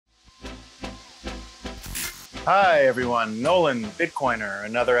Hi, everyone. Nolan, Bitcoiner,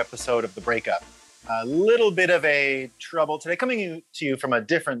 another episode of The Breakup. A little bit of a trouble today, coming to you from a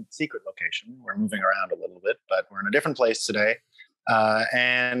different secret location. We're moving around a little bit, but we're in a different place today.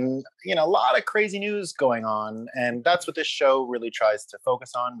 A lot of crazy news going on. And that's what this show really tries to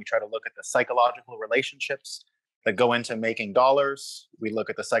focus on. We try to look at the psychological relationships that go into making dollars. We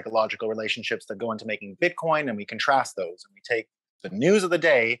look at the psychological relationships that go into making Bitcoin, and we contrast those. And we take the news of the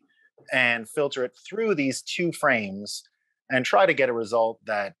day and filter it through these two frames and try to get a result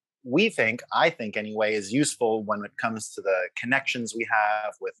that I think anyway, is useful when it comes to the connections we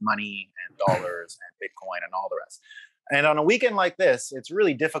have with money and dollars and Bitcoin and all the rest. And on a weekend like this, it's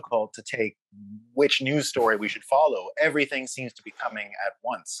really difficult to take which news story we should follow. Everything seems to be coming at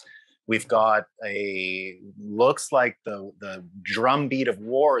once. We've got looks like the drumbeat of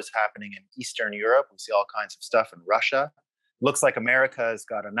war is happening in Eastern Europe. We see all kinds of stuff in Russia. Looks like America has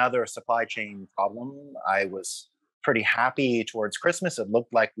got another supply chain problem. I was pretty happy towards Christmas. It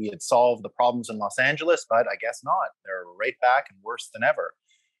looked like we had solved the problems in Los Angeles, but I guess not. They're right back and worse than ever.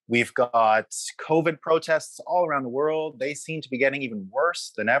 We've got COVID protests all around the world. They seem to be getting even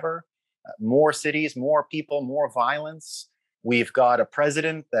worse than ever. More cities, more people, more violence. We've got a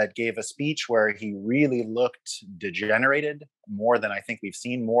president that gave a speech where he really looked degenerated, more than I think we've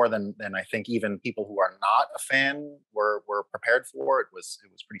seen, more than I think even people who are not a fan were prepared for. It was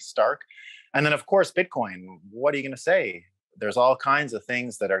pretty stark. And then of course Bitcoin. What are you going to say? There's all kinds of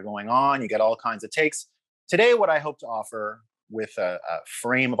things that are going on. You get all kinds of takes. Today, what I hope to offer with a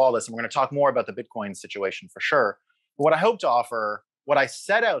frame of all this, and we're going to talk more about the Bitcoin situation for sure. But what I hope to offer, what I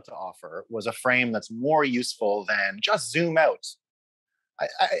set out to offer, was a frame that's more useful than just zoom out.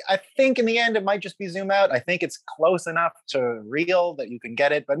 I think in the end it might just be zoom out. I think it's close enough to real that you can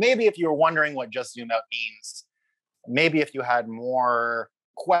get it. But maybe if you were wondering what just zoom out means, maybe if you had more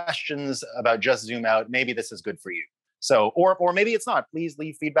questions about just zoom out, maybe this is good for you. So, or maybe it's not. Please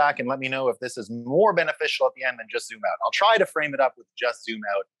leave feedback and let me know if this is more beneficial at the end than just zoom out. I'll try to frame it up with just zoom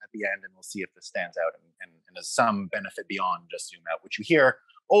out at the end, and we'll see if this stands out and has some benefit beyond just zoom out, which you hear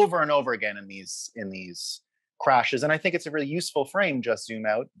over and over again in these crashes. And I think it's a really useful frame, just zoom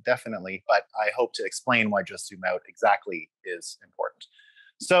out, definitely. But I hope to explain why just zoom out exactly is important.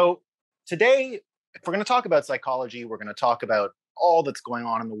 So today, if we're going to talk about psychology, we're going to talk about all that's going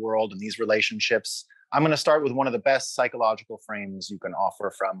on in the world and these relationships. I'm going to start with one of the best psychological frames you can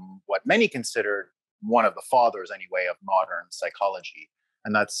offer from what many consider one of the fathers, anyway, of modern psychology,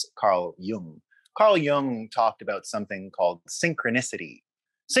 and that's Carl Jung. Carl Jung talked about something called synchronicity.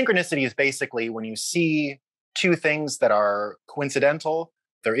 Synchronicity is basically when you see two things that are coincidental,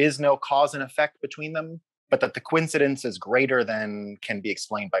 there is no cause and effect between them, but that the coincidence is greater than can be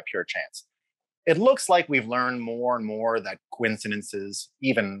explained by pure chance. It looks like we've learned more and more that coincidences,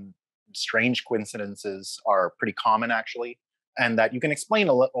 even strange coincidences, are pretty common actually, and that you can explain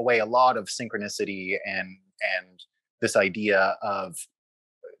away a lot of synchronicity and this idea of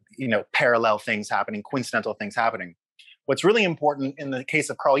parallel things happening, coincidental things happening. What's really important in the case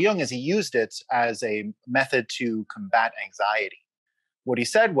of Carl Jung is he used it as a method to combat anxiety. What he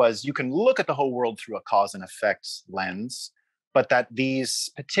said was you can look at the whole world through a cause and effect lens, but that these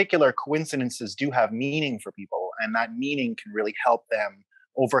particular coincidences do have meaning for people, and that meaning can really help them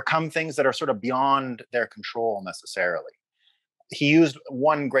overcome things that are sort of beyond their control necessarily. He used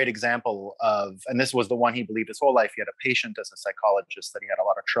one great example of, and this was the one he believed his whole life. He had a patient as a psychologist that he had a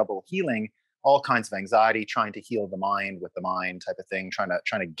lot of trouble healing, all kinds of anxiety, trying to heal the mind with the mind type of thing, trying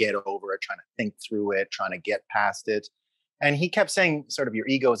to get over it, trying to think through it, trying to get past it. And he kept saying, sort of, your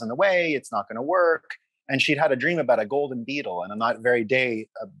ego's in the way, it's not going to work. And she'd had a dream about a golden beetle, and on that very day,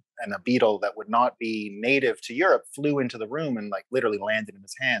 a beetle that would not be native to Europe flew into the room and like literally landed in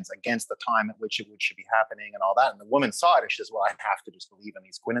his hands against the time at which should be happening and all that. And the woman saw it and she says, well, I have to just believe in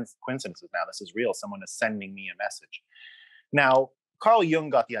these coincidences now. This is real. Someone is sending me a message. Now, Carl Jung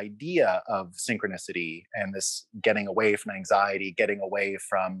got the idea of synchronicity and this getting away from anxiety, getting away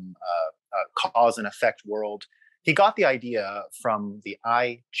from a cause and effect world. He got the idea from the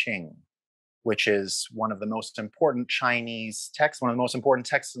I Ching, which is one of the most important Chinese texts, one of the most important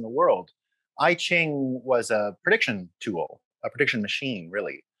texts in the world. I Ching was a prediction tool, a prediction machine,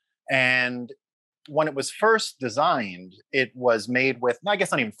 really. And when it was first designed, it was made with, I guess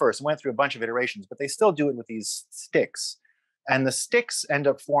not even first, it went through a bunch of iterations, but they still do it with these sticks. And the sticks end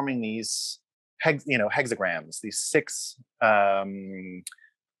up forming these hexagrams, these six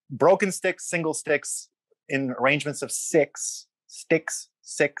broken sticks, single sticks, in arrangements of six sticks,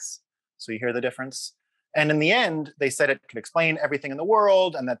 six. So you hear the difference? And in the end, they said it could explain everything in the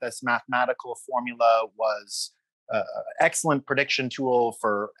world, and that this mathematical formula was an excellent prediction tool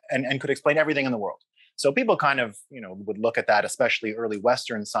and could explain everything in the world. So people kind of, would look at that, especially early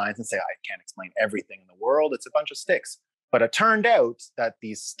Western science, and say, I can't explain everything in the world. It's a bunch of sticks. But it turned out that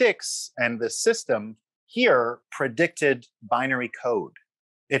these sticks and this system here predicted binary code.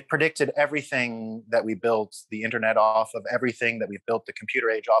 It predicted everything that we built the internet off of, everything that we've built the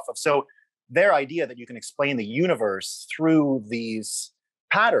computer age off of. So their idea that you can explain the universe through these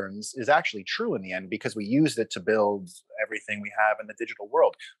patterns is actually true in the end, because we used it to build everything we have in the digital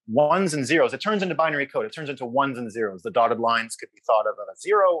world. Ones and zeros, it turns into binary code. It turns into ones and zeros. The dotted lines could be thought of as a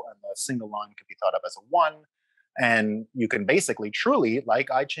zero, and the single line could be thought of as a one. And you can basically, truly, like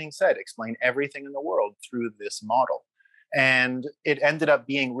I Ching said, explain everything in the world through this model. And it ended up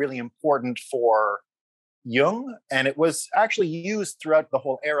being really important for Jung, and it was actually used throughout the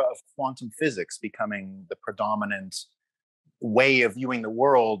whole era of quantum physics becoming the predominant way of viewing the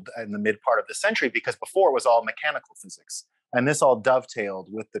world in the mid part of the century, because before it was all mechanical physics. And this all dovetailed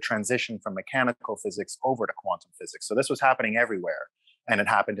with the transition from mechanical physics over to quantum physics. So this was happening everywhere, and it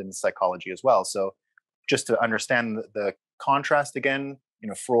happened in psychology as well. So just to understand the contrast again,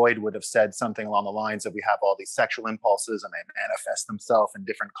 Freud would have said something along the lines of, we have all these sexual impulses and they manifest themselves in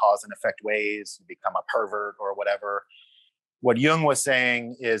different cause and effect ways, you become a pervert or whatever. What Jung was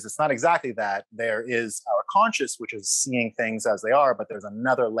saying is, it's not exactly that. There is our conscious, which is seeing things as they are, but there's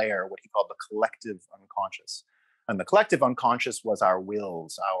another layer, what he called the collective unconscious. And the collective unconscious was our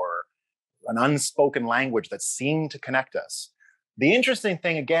wills, an unspoken language that seemed to connect us. The interesting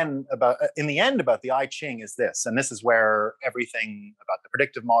thing, again, in the end about the I Ching is this, and this is where everything about the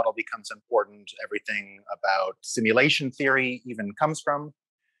predictive model becomes important, everything about simulation theory even comes from.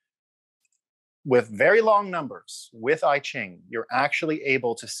 With very long numbers, with I Ching, you're actually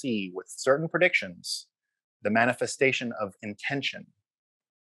able to see with certain predictions the manifestation of intention,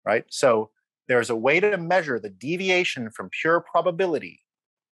 right? So there's a way to measure the deviation from pure probability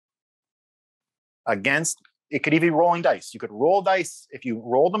against, it could even be rolling dice. You could roll dice. If you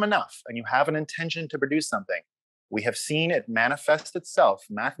roll them enough and you have an intention to produce something, we have seen it manifest itself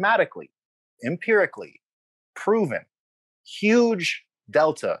mathematically, empirically, proven. Huge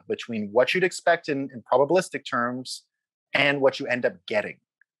delta between what you'd expect in probabilistic terms and what you end up getting.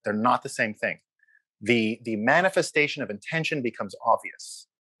 They're not the same thing. The manifestation of intention becomes obvious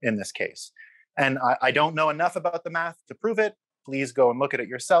in this case. And I don't know enough about the math to prove it. Please go and look at it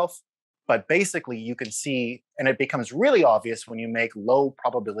yourself. But basically, you can see, and it becomes really obvious when you make low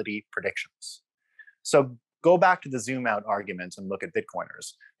probability predictions. So go back to the zoom out argument and look at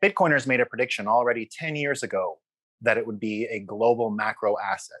Bitcoiners. Bitcoiners made a prediction already 10 years ago that it would be a global macro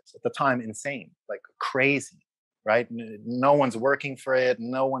asset. At the time, insane, like crazy, right? No one's working for it.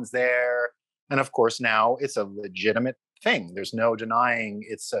 No one's there. And of course, now it's a legitimate thing. There's no denying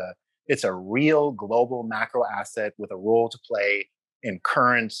it's a real global macro asset with a role to play in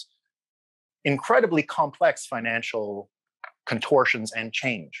current incredibly complex financial contortions and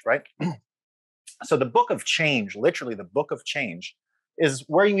change, right? So the book of change, literally the book of change, is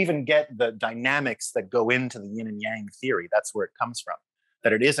where you even get the dynamics that go into the yin and yang theory. That's where it comes from.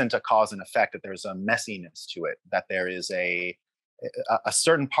 That it isn't a cause and effect, that there's a messiness to it, that there is a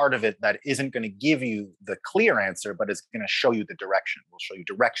certain part of it that isn't going to give you the clear answer, but is going to show you the direction. Will show you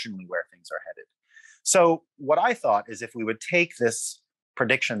directionally where things are headed. So what I thought is, if we would take this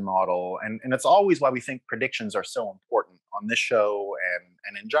prediction model, and it's always why we think predictions are so important on this show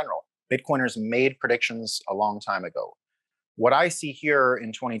and in general. Bitcoiners made predictions a long time ago. What I see here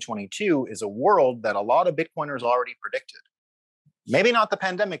in 2022 is a world that a lot of Bitcoiners already predicted. Maybe not the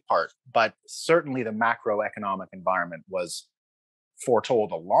pandemic part, but certainly the macroeconomic environment was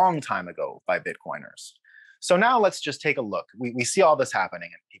foretold a long time ago by Bitcoiners. So now let's just take a look. We see all this happening,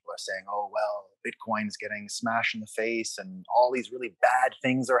 and people are saying, oh, well, Bitcoin's getting smashed in the face and all these really bad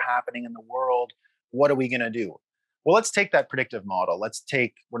things are happening in the world. What are we going to do? Well, let's take that predictive model.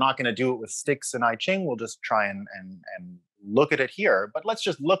 We're not going to do it with sticks and I Ching. We'll just try and look at it here. But let's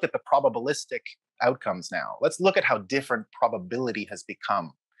just look at the probabilistic outcomes now. Let's look at how different probability has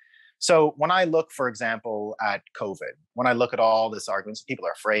become. So when I look, for example, at COVID, when I look at all this arguments, people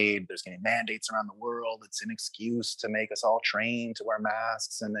are afraid there's getting mandates around the world. It's an excuse to make us all trained to wear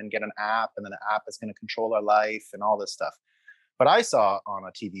masks and then get an app, and then the app is going to control our life and all this stuff. But I saw on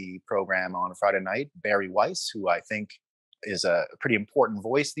a TV program on Friday night, Barry Weiss, who I think is a pretty important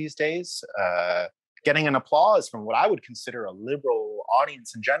voice these days, getting an applause from what I would consider a liberal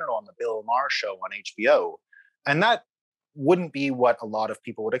audience in general on the Bill Maher show on HBO. And that wouldn't be what a lot of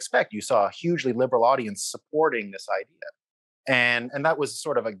people would expect. You saw a hugely liberal audience supporting this idea. And that was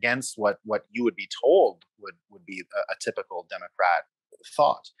sort of against what you would be told would be a typical Democrat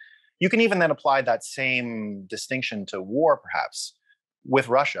thought. You can even then apply that same distinction to war, perhaps, with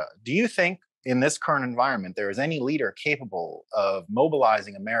Russia. Do you think in this current environment there is any leader capable of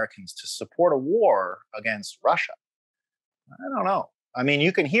mobilizing Americans to support a war against Russia, I don't know. I mean,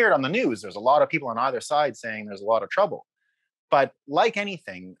 you can hear it on the news. There's a lot of people on either side saying there's a lot of trouble. But like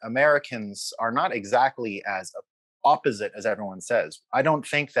anything, Americans are not exactly as opposite as everyone says. I don't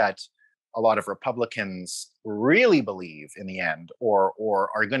think that a lot of Republicans really believe in the end, or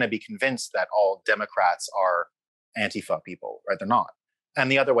are going to be convinced that all Democrats are Antifa people, right? They're not.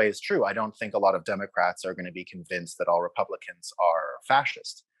 And the other way is true. I don't think a lot of Democrats are going to be convinced that all Republicans are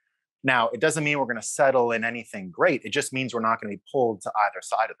fascist. Now, it doesn't mean we're going to settle in anything great. It just means we're not going to be pulled to either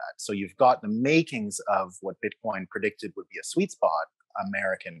side of that. So you've got the makings of what Bitcoin predicted would be a sweet spot,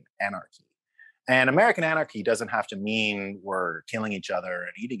 American anarchy. And American anarchy doesn't have to mean we're killing each other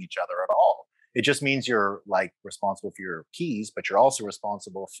and eating each other at all. It just means you're like responsible for your keys, but you're also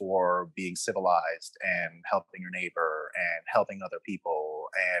responsible for being civilized and helping your neighbor and helping other people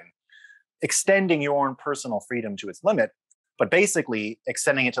and extending your own personal freedom to its limit, but basically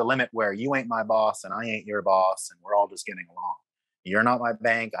extending it to a limit where you ain't my boss and I ain't your boss and we're all just getting along. You're not my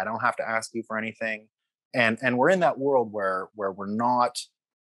bank. I don't have to ask you for anything. And we're in that world where we're not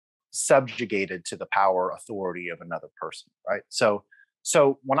subjugated to the power authority of another person, right? So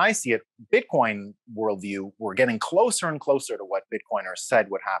when I see it, Bitcoin worldview, we're getting closer and closer to what Bitcoiners said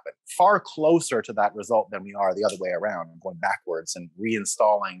would happen, far closer to that result than we are the other way around, going backwards and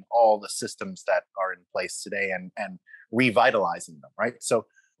reinstalling all the systems that are in place today and revitalizing them, right? So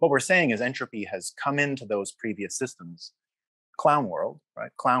what we're saying is entropy has come into those previous systems. Clown world,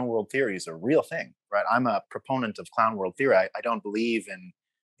 right? Clown world theory is a real thing, right? I'm a proponent of clown world theory. I don't believe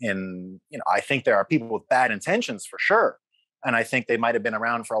I think there are people with bad intentions for sure. And I think they might have been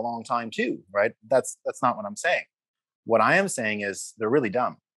around for a long time too, right? That's not what I'm saying. What I am saying is they're really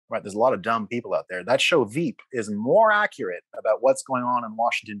dumb, right? There's a lot of dumb people out there. That show Veep is more accurate about what's going on in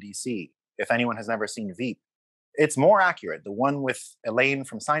Washington, D.C. If anyone has never seen Veep, it's more accurate. The one with Elaine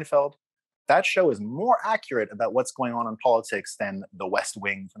from Seinfeld, that show is more accurate about what's going on in politics than The West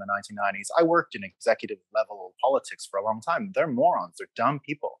Wing from the 1990s. I worked in executive level politics for a long time. They're morons. They're dumb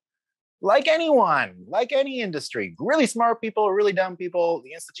people. Like anyone, like any industry, really smart people, really dumb people.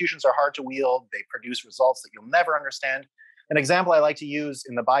 The institutions are hard to wield. They produce results that you'll never understand. An example I like to use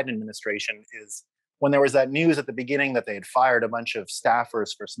in the Biden administration is when there was that news at the beginning that they had fired a bunch of staffers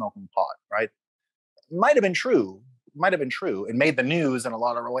for smoking pot, right? Might have been true. Might have been true. It made the news, and a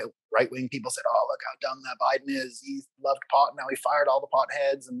lot of right-wing people said, "Oh, look how dumb that Biden is. He loved pot. Now he fired all the pot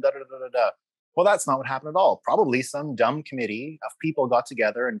heads and da da da da da." Well, that's not what happened at all. Probably some dumb committee of people got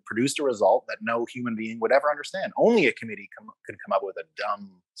together and produced a result that no human being would ever understand. Only a committee could come up with a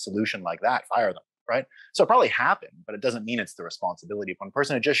dumb solution like that. Fire them, right? So it probably happened, but it doesn't mean it's the responsibility of one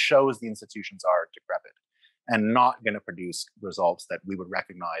person. It just shows the institutions are decrepit and not going to produce results that we would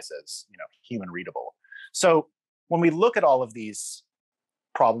recognize as, human readable. So when we look at all of these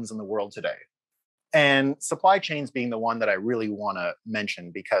problems in the world today, and supply chains being the one that I really want to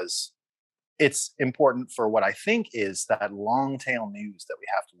mention because it's important for what I think is that long tail news that we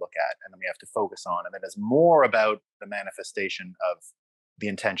have to look at and that we have to focus on, and that is more about the manifestation of the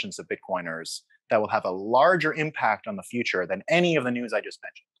intentions of Bitcoiners that will have a larger impact on the future than any of the news I just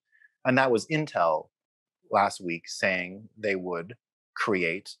mentioned. And that was Intel last week saying they would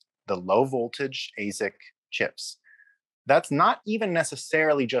create the low voltage ASIC chips. That's not even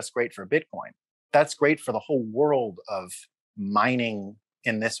necessarily just great for Bitcoin. That's great for the whole world of mining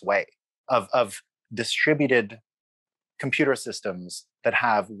in this way, of distributed computer systems that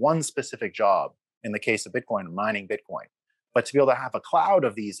have one specific job, in the case of Bitcoin, mining Bitcoin. But to be able to have a cloud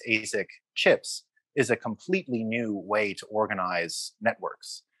of these ASIC chips is a completely new way to organize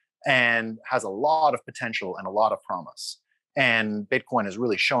networks and has a lot of potential and a lot of promise. And Bitcoin is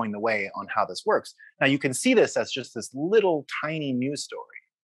really showing the way on how this works. Now, you can see this as just this little tiny news story.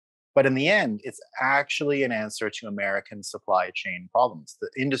 But in the end, it's actually an answer to American supply chain problems. The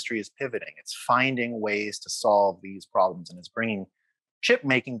industry is pivoting. It's finding ways to solve these problems, and it's bringing chip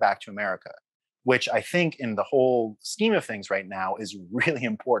making back to America, which I think in the whole scheme of things right now is really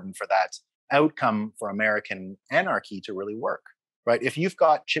important for that outcome for American anarchy to really work, right? If you've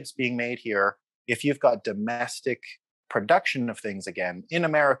got chips being made here, if you've got domestic production of things again in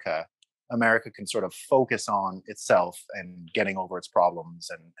America, America can sort of focus on itself and getting over its problems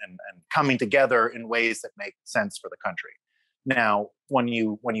and coming together in ways that make sense for the country. Now, when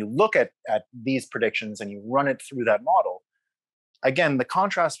you look at these predictions and you run it through that model, again, the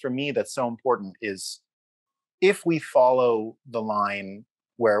contrast for me that's so important is if we follow the line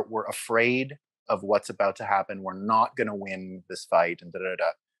where we're afraid of what's about to happen, we're not going to win this fight, and da da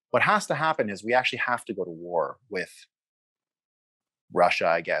da. What has to happen is we actually have to go to war with Russia,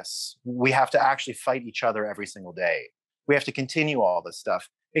 I guess. We have to actually fight each other every single day. We have to continue all this stuff.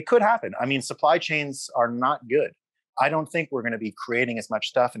 It could happen. I mean, supply chains are not good. I don't think we're going to be creating as much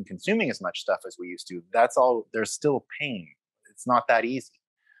stuff and consuming as much stuff as we used to. That's all. There's still pain. It's not that easy.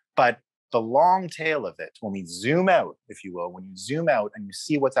 But the long tail of it, when we zoom out, if you will, when you zoom out and you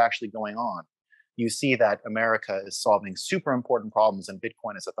see what's actually going on, you see that America is solving super important problems, and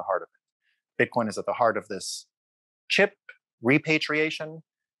Bitcoin is at the heart of it. Bitcoin is at the heart of this chip repatriation,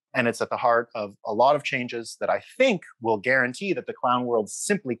 and it's at the heart of a lot of changes that I think will guarantee that the clown world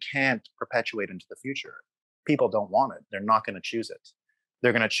simply can't perpetuate into the future. People don't want it. They're not going to choose it.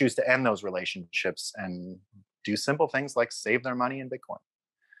 They're going to choose to end those relationships and do simple things like save their money in Bitcoin.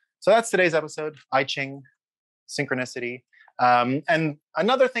 So that's today's episode, I Ching, synchronicity. And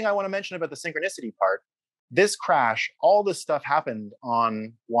another thing I want to mention about the synchronicity part, this crash, all this stuff happened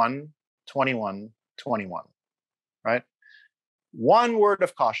on 1/21/21, right? One word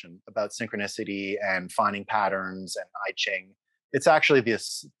of caution about synchronicity and finding patterns and I Ching. It's actually the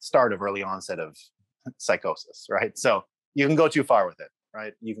start of early onset of psychosis, right? So you can go too far with it,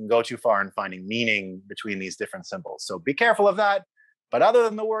 right? You can go too far in finding meaning between these different symbols. So be careful of that. But other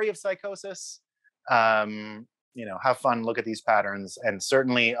than the worry of psychosis, have fun, look at these patterns, and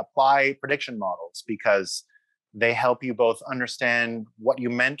certainly apply prediction models, because they help you both understand what you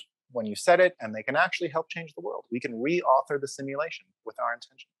meant when you said it, and they can actually help change the world. We can re-author the simulation with our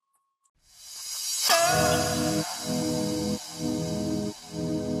intention.